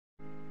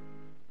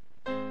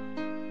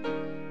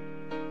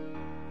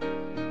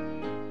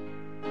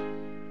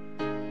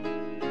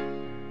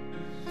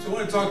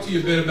want to talk to you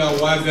a bit about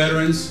why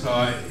veterans.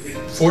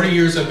 40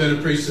 years I've been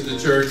a priest of the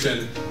church,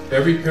 and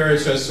every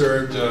parish I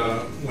served,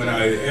 when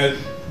I had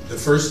the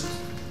first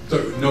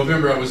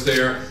November I was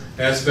there,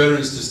 I asked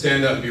veterans to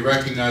stand up and be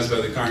recognized by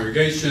the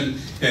congregation,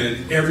 and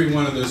in every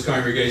one of those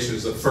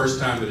congregations, the first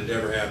time that it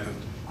ever happened.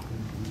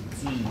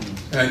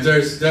 And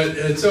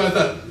so I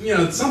thought, you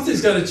know,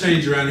 something's got to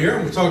change around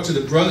here. We talked to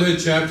the Brotherhood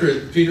chapter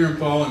at Peter and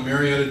Paul in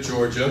Marriott,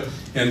 Georgia,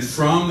 and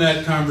from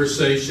that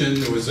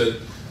conversation, there was a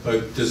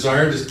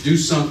desire to do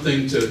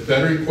something to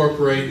better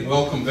incorporate and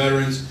welcome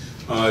veterans,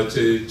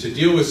 to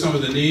deal with some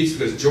of the needs,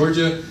 because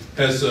Georgia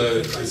has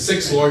the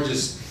 6th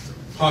largest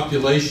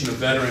population of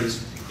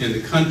veterans in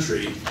the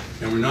country,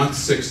 and we're not the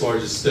 6th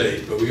largest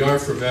state, but we are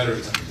for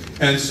veterans.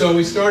 And so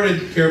we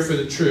started Care for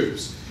the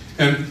Troops.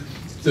 And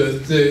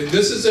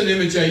this is an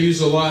image I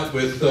use a lot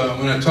with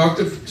when I talk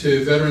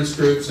to veterans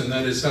groups, and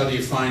that is, how do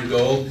you find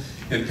gold?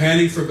 And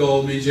panning for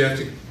gold means you have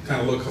to kind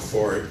of look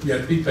for it. You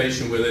have to be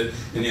patient with it,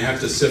 and you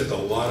have to sift a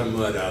lot of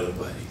mud out of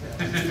the way.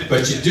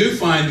 But you do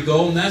find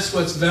gold, and that's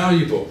what's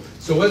valuable.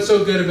 So what's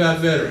so good about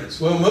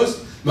veterans? Well,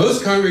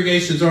 most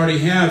congregations already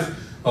have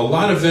a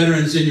lot of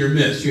veterans in your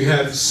midst. You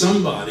have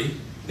somebody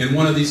in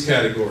one of these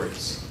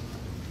categories.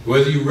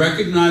 Whether you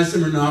recognize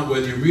them or not,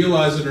 whether you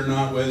realize it or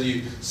not, whether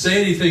you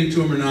say anything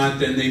to them or not,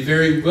 then they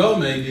very well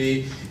may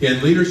be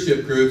in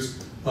leadership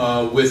groups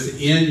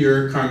within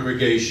your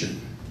congregation.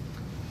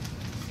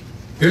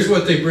 Here's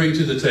what they bring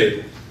to the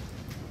table.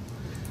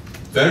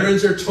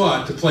 Veterans are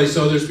taught to place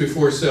others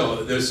before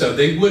self.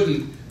 They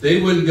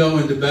wouldn't go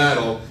into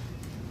battle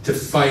to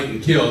fight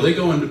and kill. They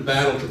go into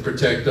battle to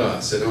protect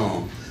us at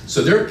home.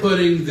 So they're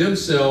putting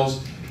themselves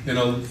in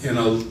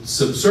a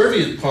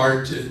subservient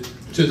part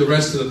to the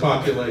rest of the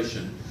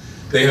population.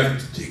 They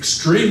have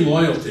extreme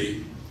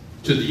loyalty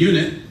to the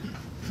unit.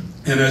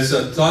 And as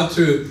I thought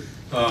through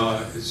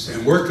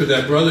and worked with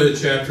that Brotherhood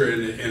chapter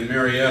in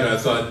Marriott, I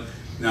thought,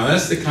 now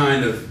that's the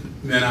kind of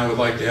men I would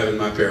like to have in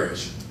my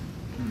parish.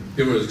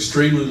 People are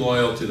extremely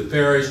loyal to the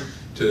parish,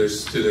 to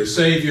their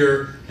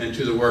Savior, and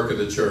to the work of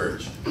the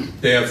church.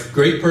 They have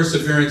great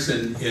perseverance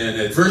in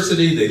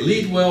adversity. They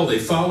lead well, they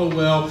follow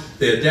well,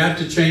 they adapt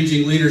to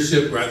changing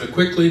leadership rather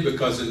quickly,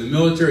 because in the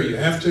military you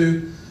have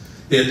to.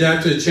 They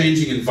adapt to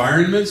changing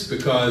environments,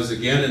 because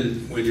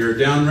again, when you're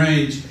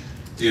downrange,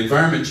 the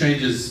environment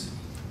changes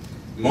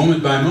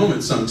moment by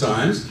moment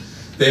sometimes.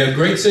 They have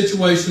great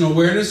situational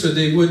awareness, or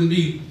they wouldn't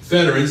be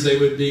veterans, they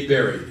would be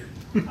buried.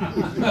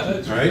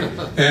 Right?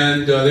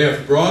 And they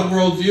have broad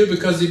worldview,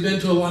 because they've been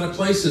to a lot of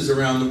places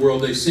around the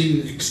world. They've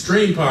seen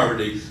extreme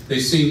poverty,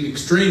 they've seen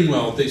extreme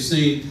wealth, they've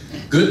seen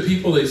good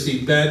people, they've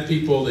seen bad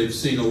people, they've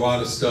seen a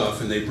lot of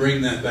stuff, and they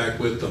bring that back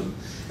with them.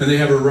 And they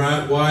have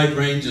a wide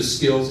range of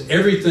skills,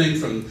 everything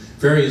from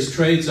various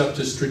trades up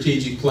to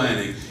strategic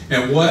planning.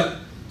 And what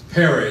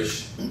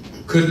parish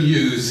couldn't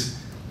use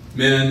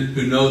men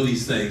who know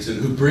these things and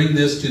who bring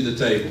this to the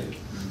table?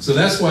 So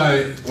that's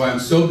why I'm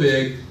so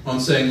big on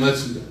saying,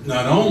 let's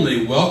not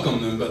only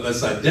welcome them, but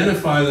let's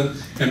identify them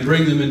and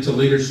bring them into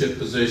leadership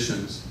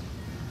positions.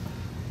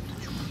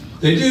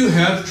 They do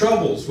have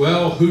troubles.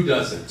 Well, who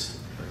doesn't?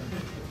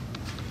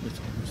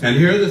 And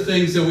here are the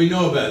things that we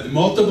know about. The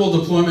multiple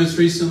deployments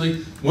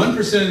recently,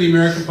 1% of the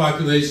American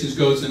population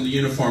goes into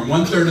uniform.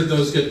 1/3 of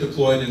those get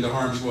deployed into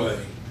harm's way.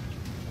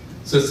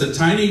 So it's a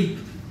tiny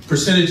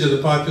percentage of the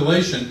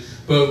population,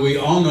 but we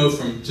all know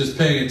from just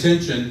paying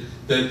attention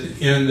that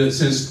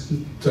since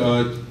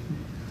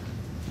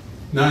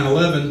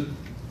 9/11,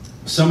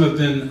 some have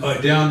been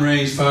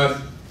downrange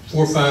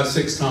 4, 5,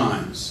 6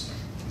 times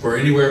for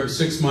anywhere from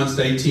 6 months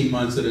to 18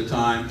 months at a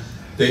time.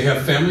 They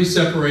have family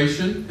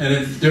separation, and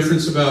a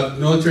difference about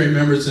military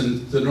members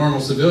and the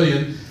normal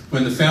civilian.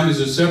 When the families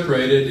are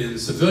separated in the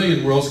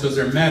civilian world, it's because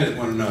they're mad at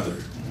one another.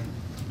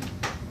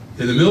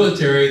 In the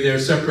military, they're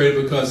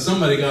separated because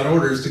somebody got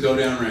orders to go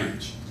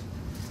downrange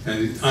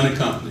and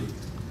unaccompanied.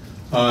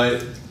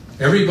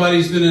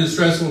 Everybody's been in a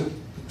stressful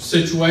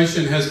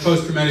situation, has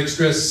post-traumatic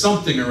stress,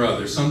 something or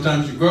other.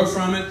 Sometimes you grow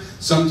from it.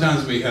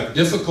 Sometimes we have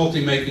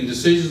difficulty making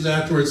decisions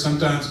afterwards.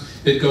 Sometimes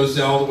it goes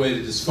all the way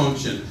to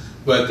dysfunction.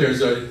 But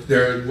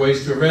there are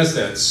ways to arrest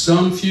that.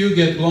 Some few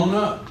get blown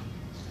up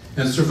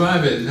and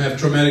survive it and have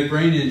traumatic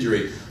brain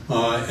injury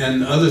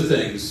and other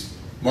things.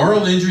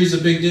 Moral injury is a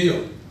big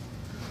deal.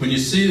 When you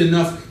see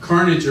enough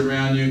carnage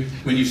around you,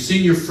 when you've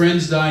seen your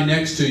friends die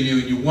next to you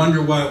and you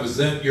wonder why it was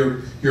that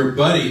your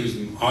buddy, who's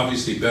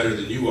obviously better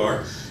than you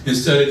are,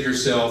 instead of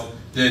yourself,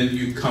 then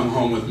you come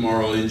home with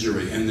moral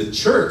injury. And the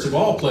church, of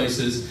all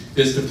places,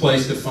 is the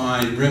place to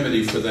find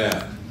remedy for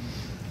that.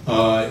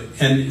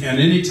 And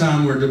any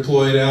time we're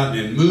deployed out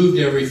and moved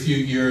every few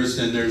years,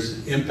 then there's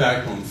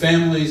impact on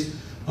families.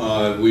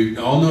 We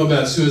all know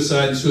about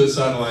suicide and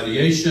suicidal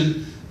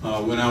ideation.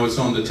 When I was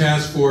on the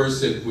task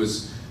force, it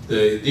was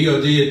the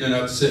DOD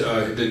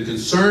had been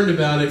concerned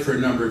about it for a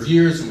number of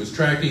years and was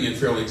tracking it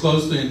fairly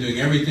closely and doing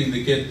everything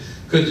they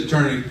could to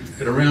turn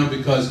it around,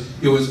 because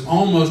it was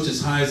almost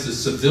as high as the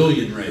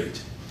civilian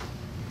rate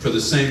for the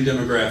same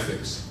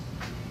demographics.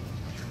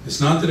 It's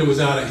not that it was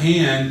out of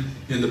hand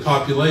in the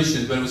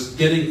population, but it was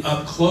getting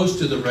up close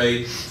to the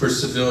rate for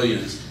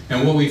civilians.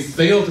 And what we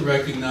fail to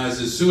recognize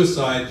is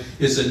suicide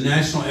is a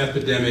national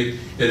epidemic.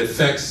 It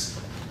affects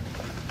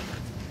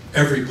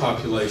every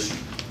population.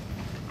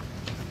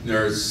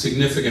 There are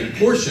significant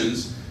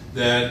portions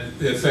that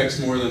it affects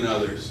more than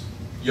others.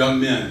 Young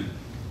men.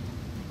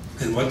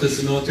 And what does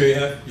the military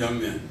have? Young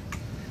men.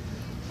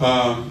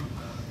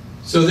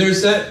 So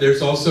there's that.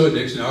 There's also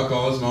addiction,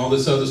 alcoholism, all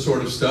this other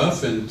sort of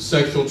stuff, and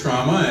sexual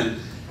trauma,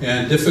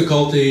 and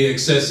difficulty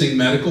accessing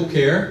medical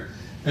care,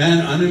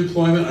 and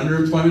unemployment,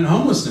 underemployment,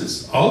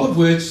 homelessness, all of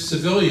which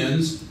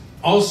civilians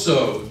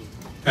also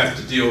have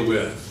to deal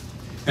with.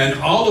 And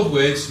all of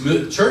which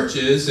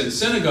churches and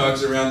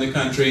synagogues around the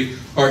country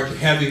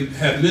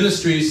have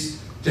ministries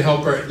to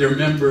help their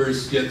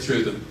members get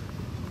through them.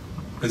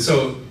 And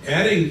so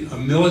adding a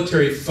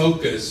military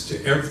focus to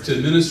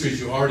the ministries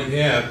you already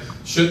have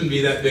shouldn't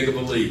be that big of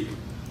a leap.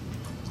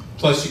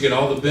 Plus you get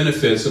all the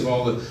benefits of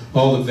all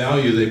the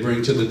value they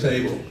bring to the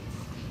table.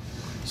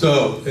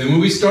 So, and when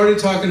we started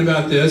talking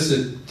about this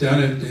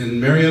down in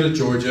Marietta,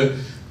 Georgia,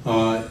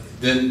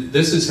 then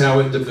this is how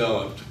it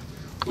developed.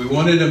 We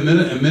wanted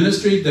a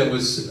ministry that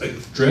was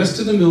addressed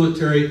to the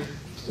military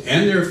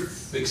and their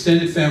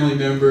extended family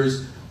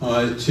members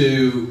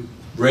to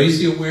raise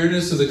the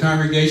awareness of the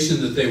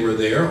congregation that they were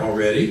there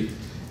already,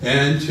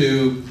 and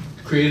to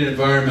create an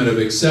environment of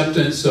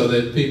acceptance so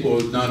that people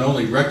would not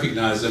only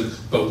recognize them,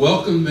 but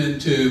welcome them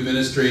into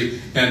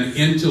ministry and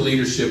into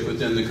leadership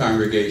within the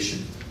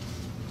congregation.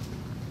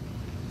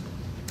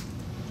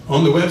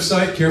 On the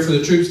website,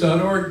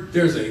 careforthetroops.org,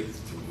 there's a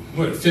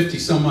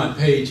 50-some-odd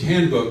page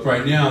handbook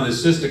right now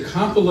that's just a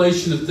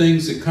compilation of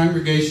things that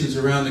congregations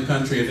around the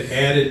country have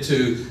added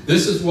to.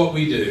 This is what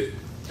we do.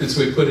 And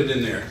so we put it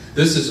in there.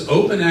 This is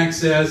open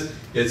access.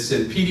 It's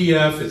in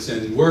PDF. It's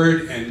in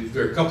Word. And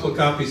there are a couple of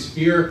copies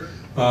here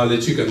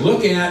that you can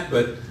look at.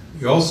 But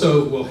you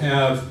also will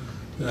have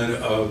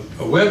a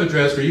web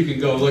address where you can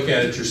go look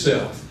at it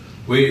yourself.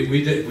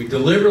 We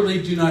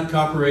deliberately do not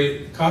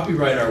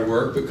copyright our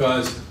work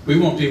because we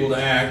want people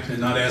to act and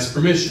not ask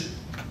permission.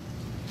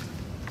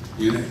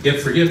 You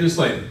get forgiveness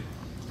later.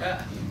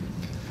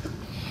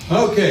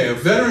 Okay, a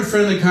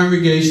veteran-friendly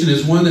congregation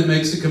is one that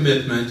makes a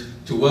commitment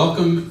to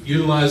welcome,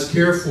 utilize,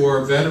 care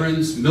for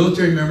veterans,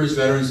 military members,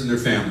 veterans, and their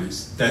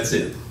families. That's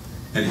it.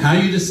 And how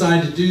you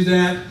decide to do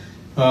that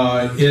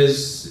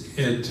is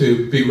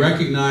to be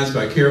recognized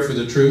by Care for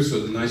the Troops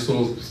with a nice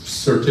little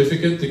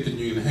certificate that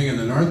you can hang in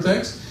the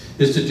narthex,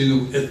 is to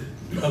do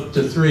up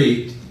to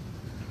 3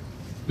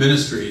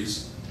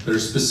 ministries that are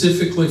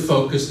specifically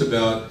focused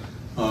about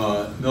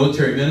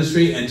military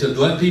ministry, and to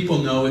let people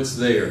know it's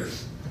there.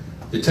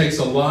 It takes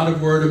a lot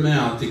of word of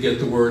mouth to get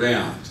the word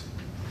out.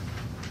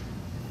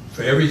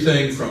 For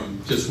everything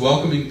from just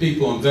welcoming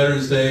people on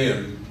Veterans Day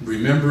and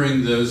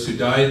remembering those who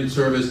died in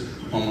service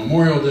on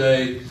Memorial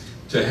Day,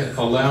 to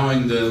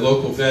allowing the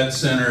local vet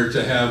center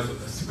to have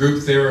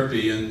group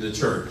therapy in the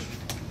church.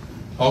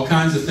 All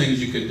kinds of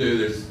things you can do.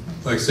 There's,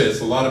 like I said,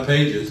 it's a lot of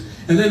pages.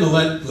 And then to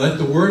let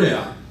the word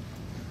out.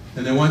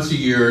 And then once a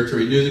year to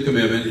renew the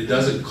commitment. It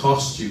doesn't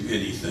cost you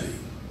anything.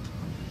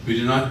 We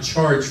do not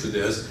charge for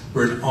this.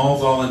 We're an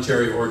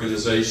all-voluntary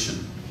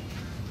organization.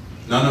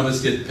 None of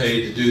us get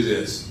paid to do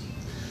this.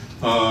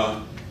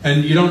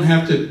 And you don't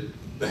have to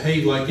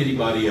behave like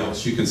anybody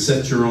else. You can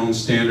set your own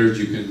standards.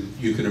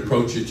 You can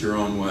approach it your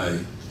own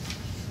way.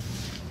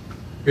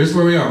 Here's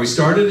where we are. We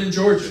started in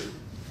Georgia.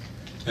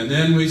 And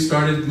then we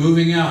started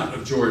moving out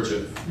of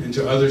Georgia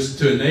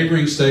to a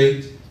neighboring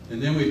state.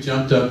 And then we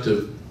jumped up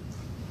to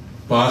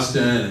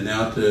Boston and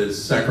out to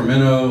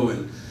Sacramento.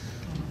 And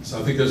so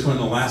I think there's one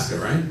in Alaska,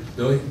 right,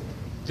 Billy?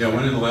 Yeah,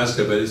 one in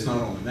Alaska, but it's not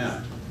on the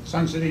map.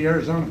 Sun City,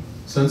 Arizona.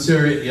 Sun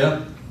City,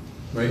 yep,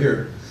 right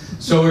here.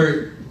 So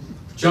we're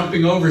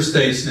jumping over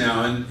states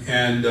now,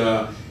 and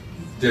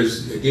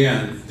there's,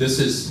 again, this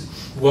is,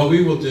 what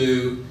we will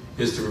do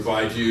is to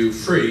provide you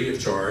free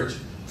of charge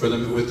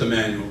with the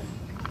manual.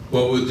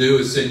 What we'll do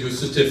is send you a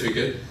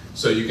certificate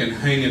so you can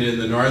hang it in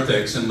the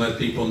narthex and let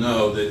people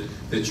know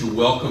that you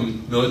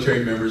welcome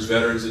military members,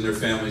 veterans, and their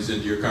families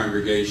into your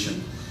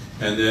congregation.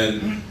 And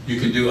then you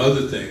can do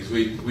other things.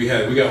 We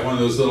got one of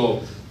those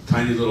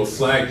tiny little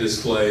flag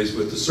displays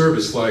with the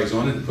service flags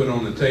on it, and put it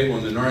on the table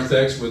in the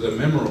narthex with a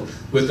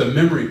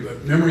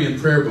memory and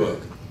prayer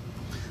book,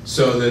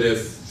 so that if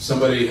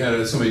somebody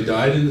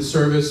died in the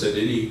service at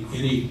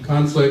any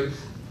conflict,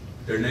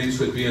 their names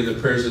would be in the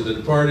prayers of the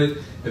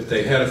departed. If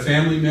they had a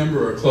family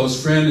member or a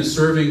close friend is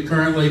serving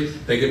currently,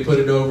 they could put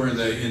it over in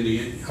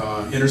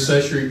the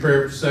intercessory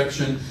prayer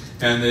section,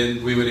 and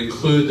then we would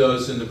include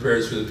those in the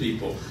prayers for the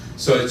people.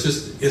 So it's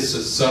a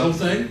subtle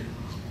thing.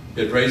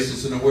 It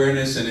raises an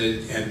awareness,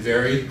 and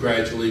very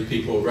gradually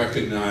people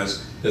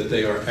recognize that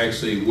they are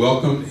actually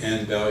welcomed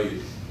and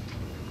valued.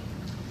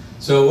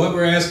 So what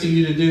we're asking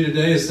you to do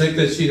today is take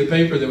that sheet of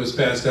paper that was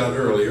passed out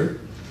earlier,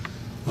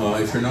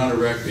 If you're not a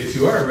rector, if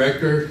you are a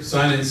rector,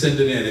 sign it and send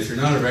it in. If you're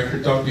not a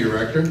rector, talk to your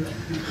rector,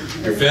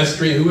 your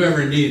vestry,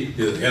 whoever needs,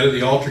 the head of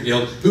the altar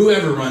guild,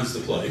 whoever runs the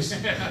place,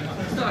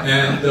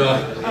 and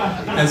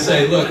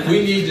say, look,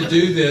 we need to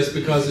do this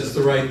because it's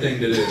the right thing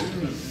to do,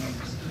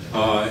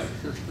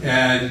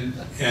 and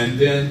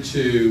then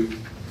to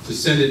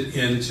send it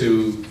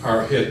into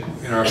our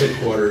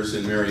headquarters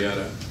in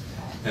Marietta,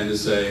 and to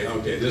say,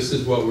 okay, this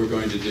is what we're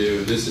going to do,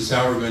 and this is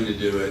how we're going to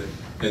do it,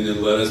 and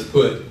then let us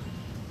put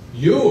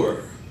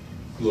your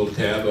little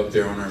tab up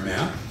there on our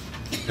map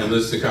and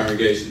list the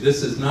congregation.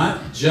 This is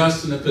not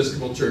just an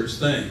Episcopal Church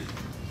thing.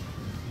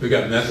 We've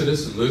got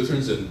Methodists and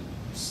Lutherans and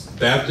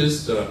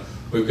Baptists.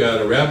 We've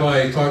got a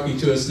rabbi talking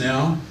to us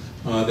now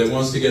that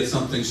wants to get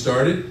something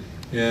started.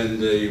 In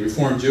the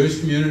Reformed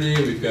Jewish community,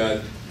 we've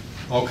got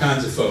all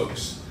kinds of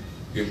folks.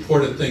 The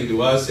important thing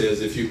to us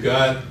is if you've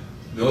got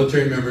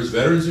military members,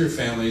 veterans of your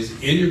families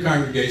in your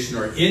congregation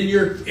or in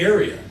your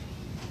area,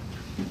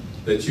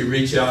 that you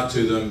reach out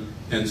to them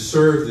and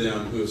serve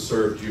them who have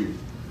served you.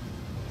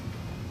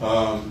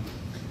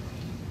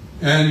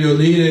 And you'll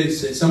need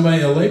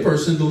somebody, a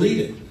layperson, to lead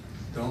it.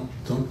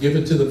 Don't give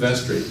it to the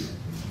vestry.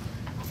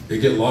 They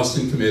get lost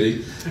in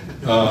committee.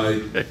 A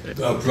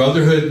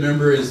Brotherhood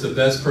member is the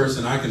best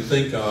person I can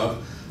think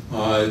of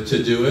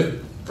to do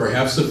it.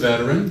 Perhaps a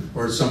veteran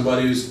or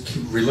somebody who's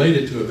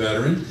related to a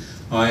veteran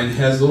and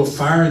has a little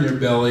fire in their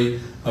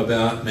belly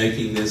about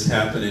making this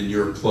happen in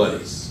your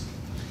place.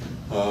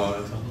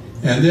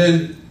 And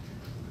then,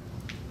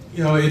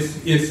 you know,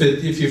 if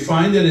you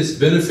find that it's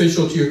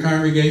beneficial to your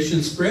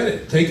congregation, spread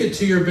it. Take it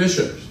to your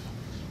bishops.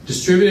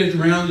 Distribute it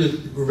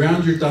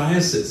around your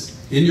diocese,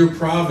 in your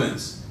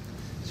province,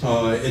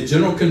 at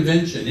General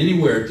Convention,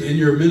 anywhere, in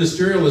your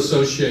ministerial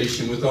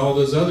association with all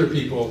those other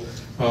people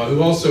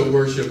who also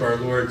worship our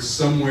Lord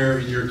somewhere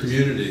in your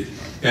community.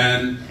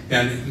 And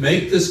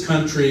make this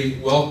country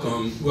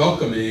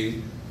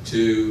welcoming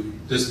to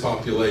this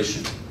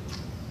population,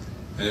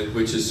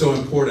 which is so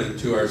important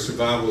to our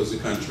survival as a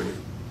country.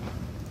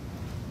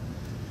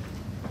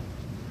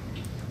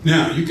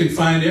 Now, you can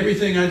find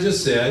everything I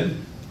just said,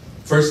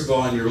 first of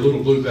all, in your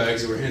little blue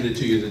bags that were handed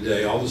to you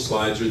today. All the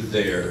slides are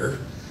there.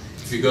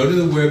 If you go to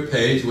the web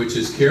page, which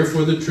is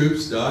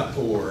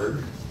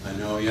careforthetroops.org, I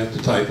know you have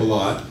to type a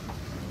lot.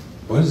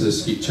 Why does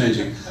this keep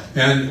changing?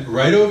 And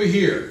right over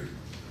here,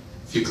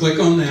 if you click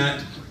on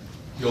that,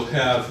 you'll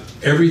have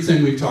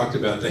everything we've talked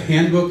about. The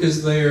handbook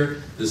is there,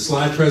 the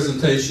slide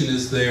presentation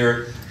is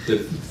there, the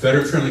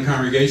Veteran-Friendly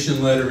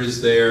Congregation letter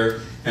is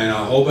there, and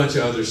a whole bunch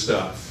of other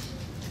stuff.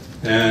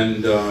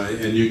 And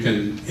you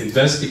can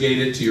investigate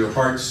it to your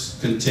heart's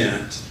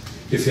content.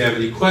 If you have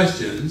any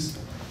questions,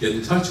 get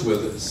in touch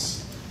with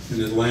us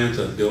in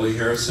Atlanta. Billy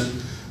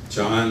Harrison,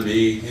 John,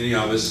 me, any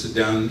of us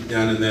down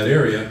in that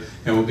area,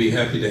 and we'll be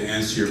happy to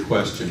answer your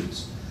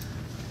questions.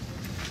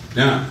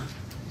 Now,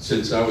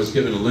 since I was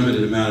given a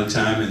limited amount of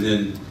time and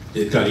then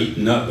it got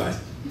eaten up by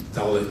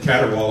all that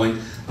caterwauling,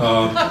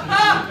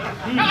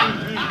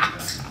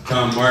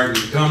 Tom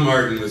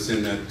Martin was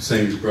in that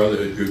same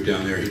Brotherhood group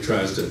down there. He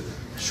tries to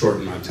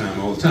shorten my time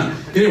all the time.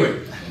 Anyway,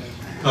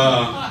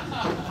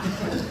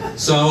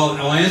 so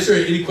I'll answer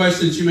any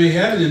questions you may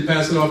have and then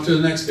pass it off to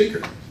the next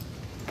speaker.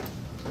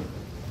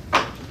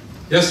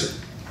 Yes, sir.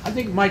 I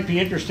think it might be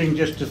interesting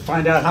just to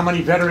find out how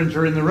many veterans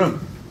are in the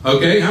room.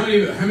 Okay, how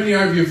many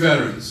are you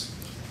veterans?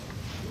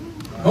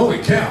 Holy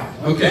cow!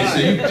 Okay, so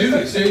you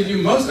do. So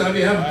most of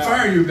you have a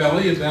fire in your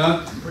belly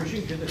about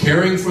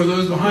caring for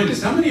those behind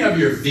us. How many of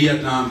you are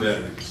Vietnam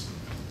veterans?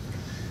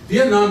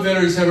 Vietnam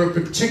veterans have a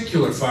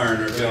particular fire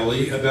in our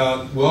belly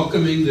about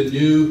welcoming the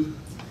new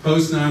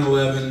post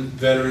 9/11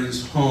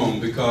 veterans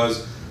home,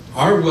 because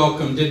our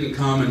welcome didn't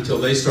come until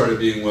they started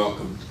being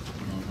welcomed.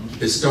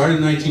 It started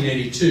in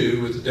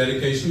 1982 with the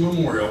Dedication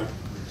Memorial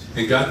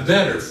and got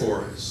better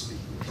for us.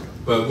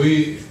 But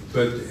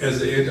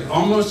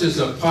almost as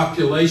a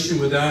population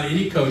without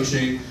any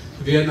coaching,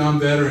 the Vietnam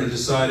veteran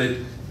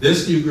decided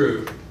this new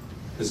group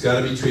has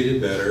got to be treated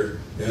better.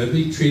 It had to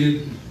be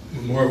treated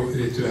more.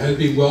 It had to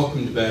be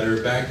welcomed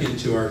better back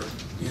into our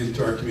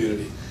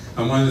community.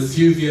 I'm one of the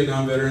few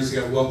Vietnam veterans that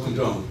got welcomed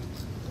home.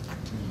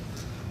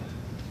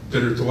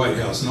 Dinner at the White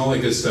House and all that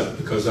good stuff,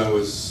 because I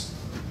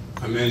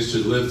managed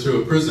to live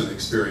through a prison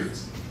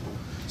experience.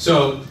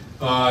 So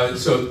all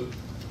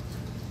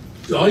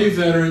you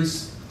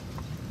veterans,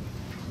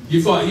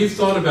 you've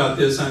thought about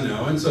this, I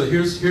know, and so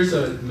here's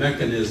a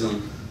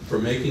mechanism for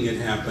making it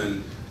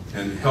happen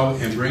and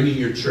bringing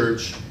your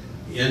church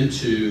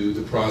into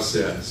the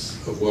process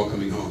of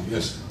welcoming home.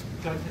 Yes?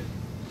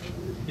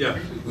 Yeah,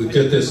 we'll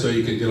get this so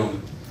you can get on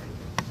it.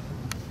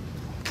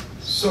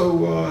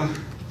 So,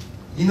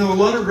 you know, a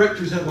lot of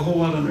rectors have a whole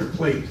lot on their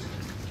plate,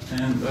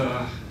 and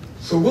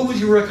so what would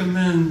you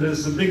recommend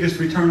as the biggest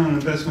return on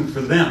investment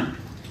for them?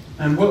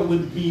 And what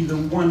would be the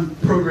one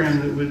program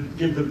that would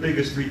give the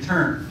biggest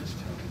return?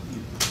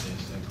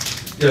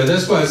 Yeah,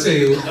 that's why I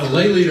say a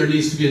lay leader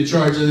needs to be in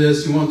charge of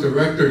this. You want the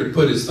rector to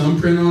put his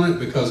thumbprint on it,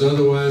 because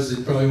otherwise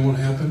it probably won't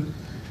happen.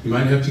 You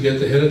might have to get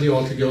the head of the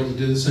altar guild to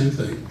do the same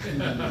thing.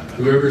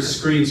 Whoever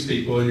screens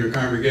people in your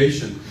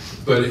congregation.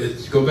 But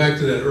go back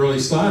to that early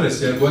slide I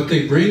said, what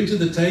they bring to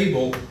the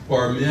table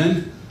are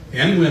men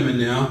and women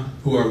now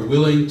who are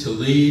willing to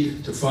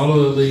lead, to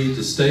follow the lead,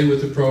 to stay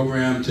with the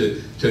program,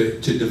 to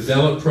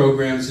develop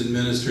programs and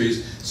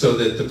ministries so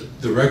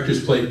that the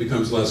rector's plate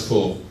becomes less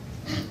full.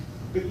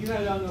 But you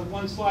had on the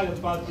one slide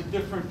about the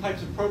different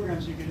types of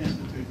programs you can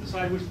institute.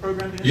 Decide which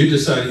program to You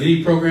decide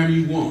any program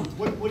you want.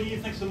 What do you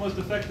think is the most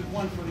effective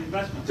one for the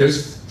investment?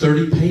 There's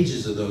 30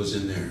 pages of those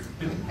in there.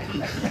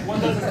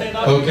 One doesn't stand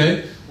out.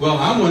 Okay? Well,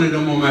 I wanted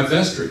them on my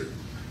vestry.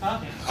 Huh?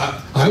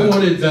 I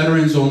wanted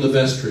veterans on the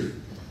vestry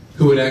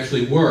who would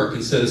actually work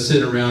instead of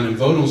sit around and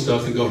vote on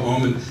stuff and go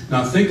home and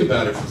not think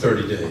about it for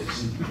 30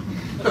 days.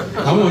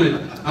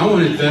 I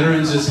wanted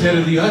veterans as head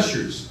of the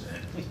ushers.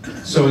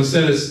 So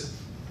instead of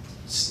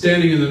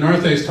standing in the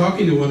narthex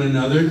talking to one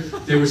another,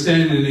 they were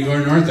standing in the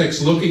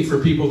narthex looking for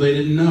people they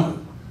didn't know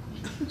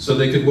so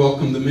they could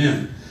welcome them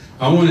in.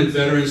 I wanted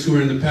veterans who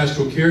were in the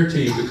pastoral care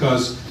team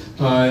because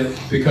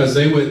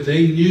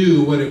they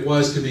knew what it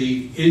was to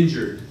be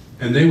injured,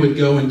 and they would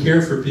go and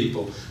care for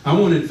people. I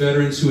wanted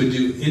veterans who would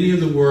do any of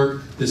the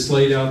work that's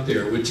laid out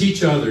there, would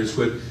teach others,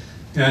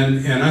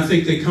 and I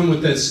think they come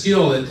with that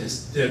skill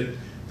that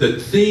the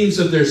themes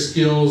of their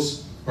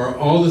skills are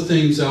all the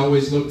things I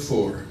always look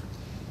for.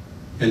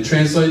 And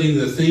translating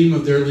the theme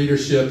of their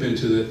leadership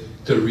into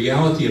the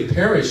reality of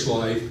parish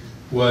life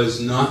was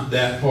not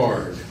that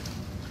hard.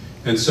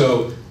 And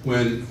so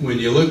when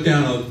you look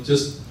down,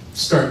 just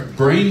start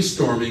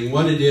brainstorming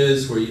what it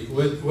is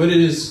what it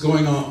is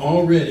going on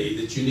already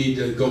that you need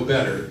to go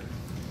better.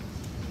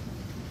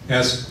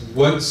 Ask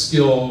what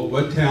skill,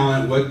 what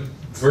talent, what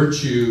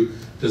virtue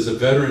does a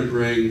veteran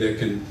bring that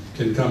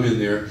can come in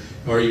there.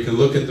 Or you can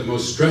look at the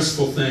most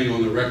stressful thing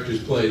on the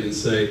rector's plate and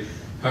say,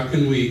 how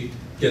can we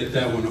get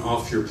that one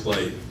off your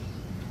plate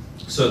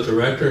so that the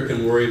rector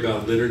can worry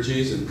about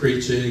liturgies and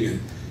preaching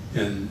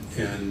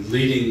and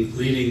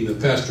leading the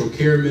pastoral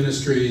care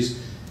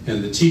ministries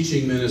and the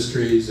teaching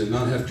ministries and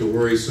not have to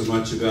worry so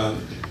much about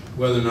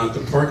whether or not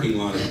the parking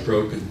lot is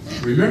broken.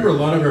 Remember, a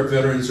lot of our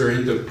veterans are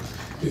into,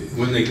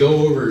 when they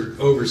go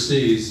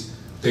overseas,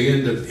 they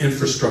end up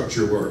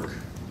infrastructure work.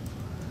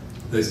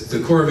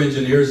 The Corps of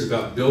Engineers is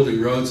about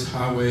building roads,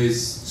 highways,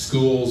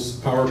 schools,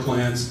 power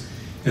plants.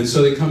 And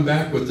so they come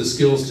back with the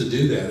skills to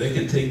do that. They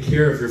can take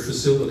care of your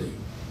facility.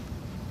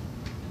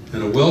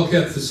 And a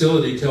well-kept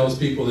facility tells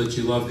people that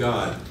you love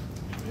God.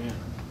 Amen.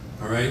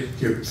 All right?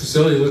 Your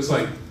facility looks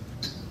like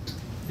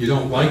you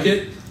don't like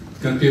it,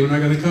 people are not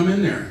going to come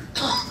in there.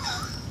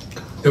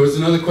 There was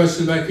another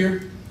question back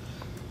here?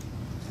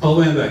 All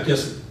the way in back.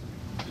 Yes, sir.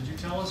 Did you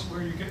tell us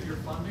where you get your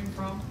funding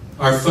from?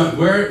 Our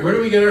where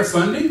do we get our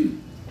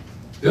funding?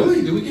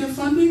 Billy, do we get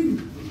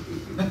funding?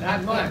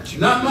 Not much.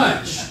 Not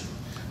much.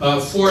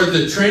 For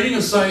the training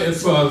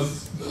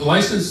of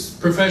licensed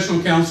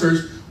professional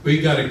counselors,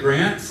 we got a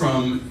grant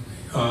from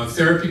a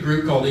therapy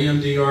group called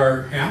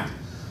EMDR HAP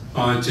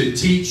to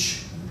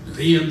teach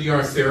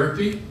EMDR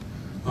therapy,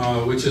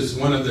 which is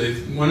one of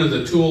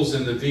the tools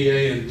in the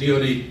VA and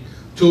DoD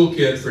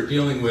toolkit for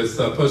dealing with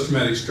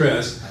post-traumatic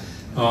stress,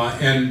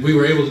 and we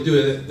were able to do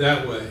it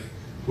that way.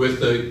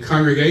 With the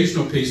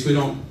congregational piece, it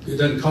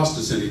doesn't cost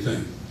us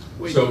anything.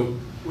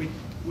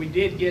 We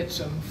did get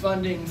some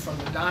funding from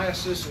the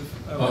Diocese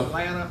of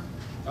Atlanta.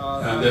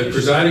 The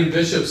presiding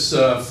bishop's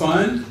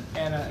fund.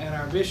 And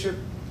our bishop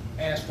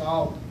asked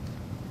all,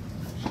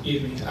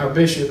 our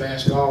bishop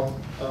asked all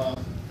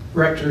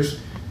rectors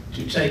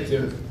to take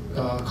the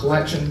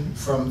collection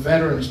from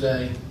Veterans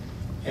Day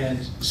and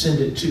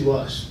send it to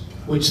us,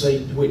 which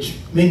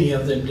many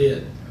of them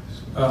did,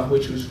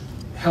 which was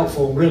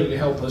helpful really to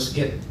help us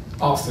get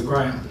off the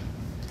ground.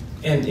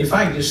 And if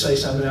I could just say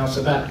something else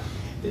about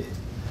it.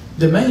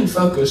 The main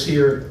focus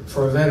here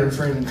for a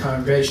veteran-friendly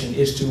congregation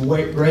is to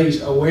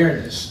raise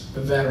awareness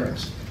of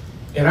veterans.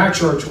 In our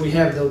church, we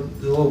have the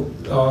little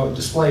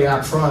display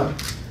out front,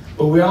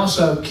 but we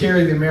also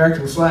carry the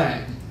American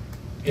flag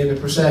in the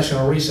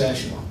processional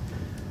recessional.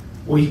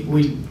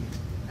 We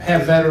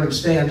have veterans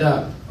stand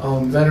up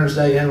on Veterans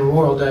Day and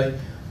Memorial Day.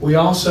 We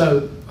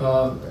also,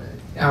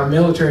 our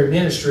military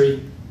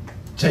ministry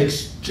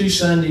takes 2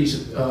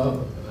 Sundays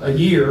a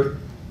year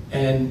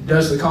and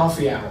does the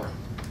coffee hour.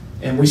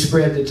 And we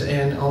spread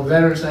and on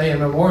Veterans Day and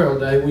Memorial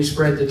Day, we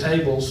spread the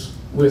tables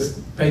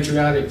with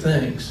patriotic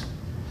things.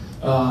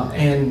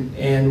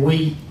 And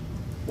we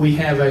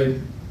have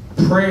a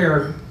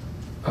prayer,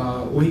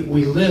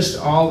 we list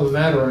all the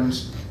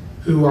veterans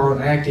who are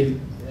on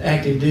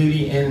active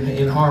duty and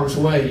in harm's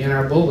way in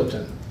our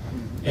bulletin,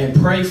 and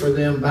pray for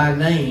them by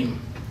name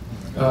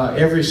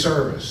every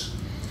service.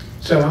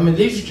 So, I mean,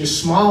 these are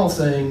just small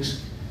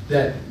things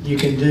that you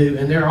can do,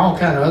 and there are all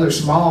kind of other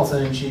small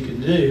things you can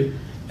do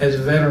as a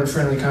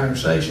veteran-friendly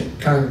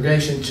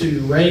congregation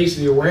to raise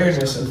the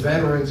awareness of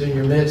veterans in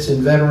your midst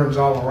and veterans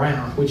all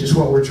around, which is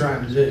what we're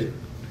trying to do.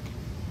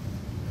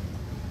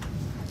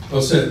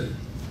 Well said.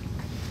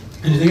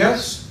 Anything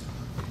else?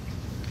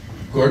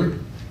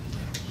 Gordon?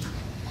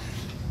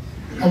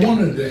 I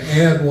wanted to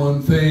add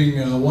one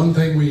thing. One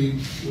thing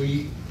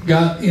we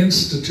got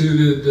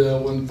instituted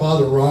when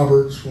Father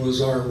Roberts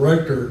was our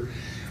rector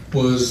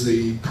was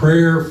the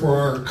prayer for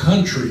our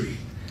country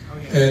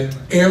at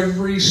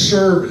every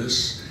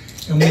service.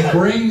 And we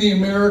bring the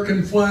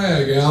American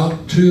flag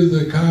out to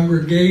the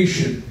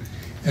congregation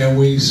and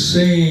we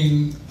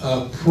sing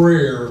a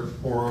prayer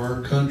for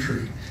our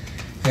country.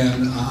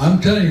 And I'm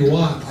telling you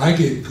what, I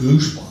get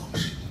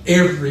goosebumps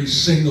every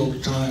single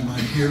time I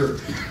hear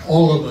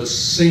all of us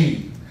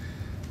sing.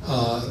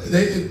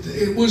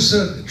 It was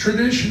a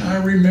tradition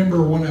I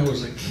remember when I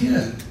was a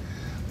kid,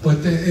 but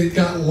it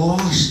got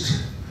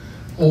lost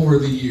over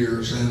the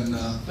years. And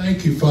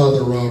thank you,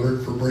 Father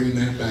Robert, for bringing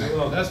that back.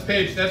 Well, that's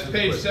page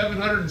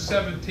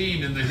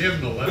 717 in the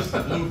hymnal. That's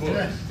the blue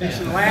book.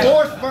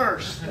 Fourth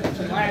verse.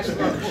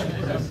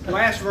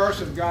 Last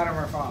verse of God of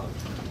our Father.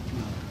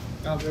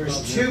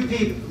 There's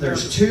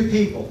two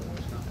people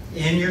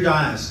in your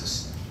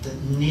diocese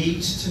that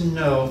needs to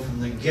know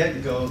from the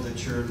get-go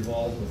that you're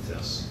involved with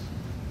this.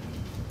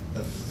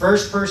 The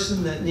first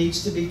person that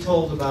needs to be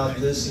told about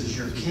this is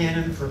your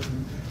canon for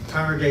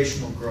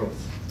congregational growth.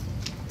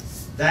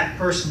 That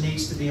person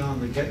needs to be on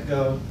the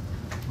get-go.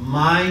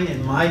 Mine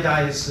in my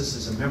diocese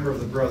is a member of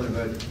the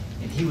Brotherhood,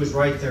 and he was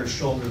right there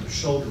shoulder to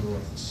shoulder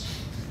with us.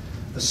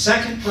 The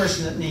second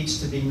person that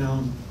needs to be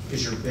known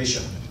is your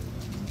bishop.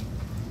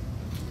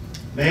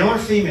 Male or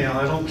female,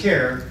 I don't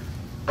care.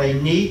 They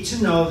need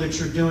to know that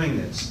you're doing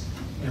this.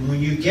 And when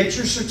you get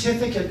your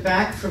certificate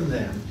back from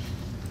them,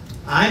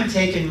 I'm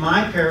taking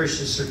my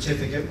parish's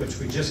certificate, which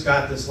we just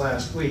got this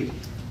last week.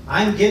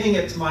 I'm giving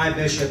it to my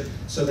bishop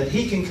so that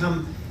he can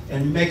come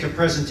and make a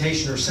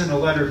presentation or send a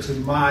letter to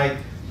my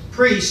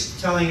priest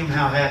telling him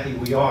how happy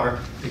we are,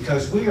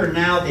 because we are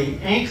now the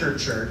anchor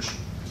church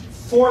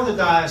for the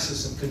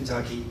Diocese of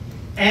Kentucky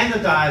and the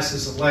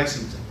Diocese of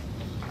Lexington.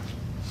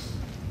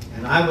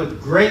 And I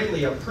would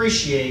greatly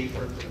appreciate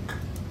or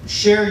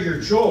share your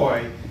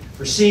joy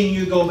for seeing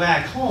you go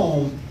back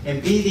home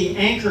and be the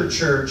anchor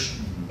church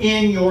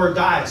in your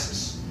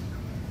diocese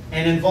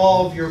and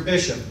involve your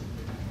bishop.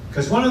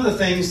 Because one of the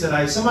things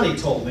that somebody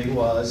told me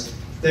was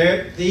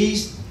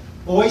these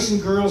boys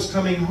and girls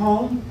coming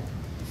home,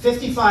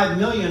 55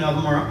 million of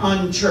them are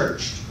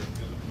unchurched.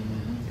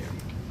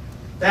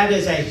 That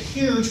is a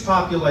huge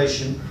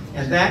population,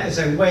 and that is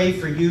a way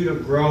for you to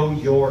grow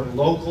your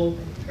local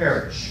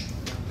parish.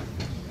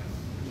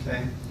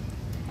 Okay?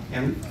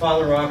 And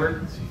Father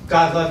Robert,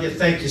 God love you.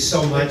 Thank you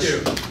so much.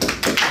 Thank you.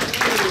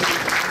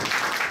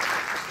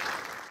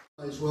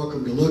 Everybody's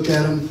welcome to look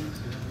at them.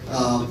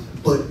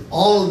 But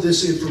all of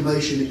this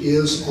information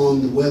is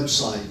on the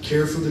website,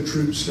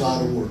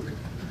 careforthetroops.org.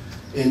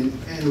 And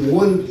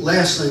one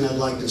last thing I'd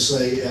like to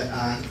say,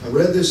 I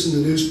read this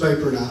in the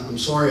newspaper, and I'm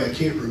sorry I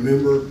can't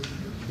remember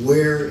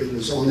where it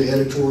was on the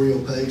editorial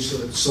page,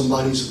 so it's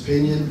somebody's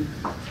opinion.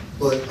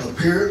 But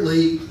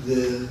apparently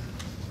the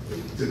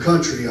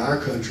country, our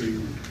country,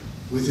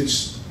 with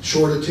its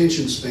short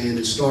attention span,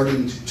 is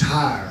starting to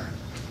tire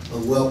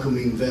of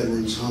welcoming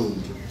veterans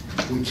home.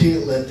 We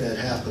can't let that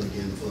happen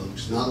again,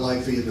 folks. Not like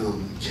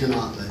Vietnam. We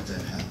cannot let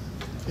that happen.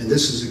 And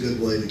this is a good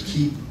way to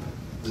keep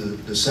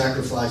the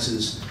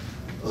sacrifices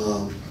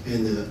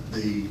and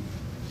the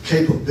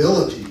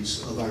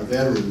capabilities of our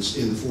veterans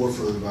in the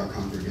forefront of our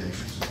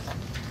congregations.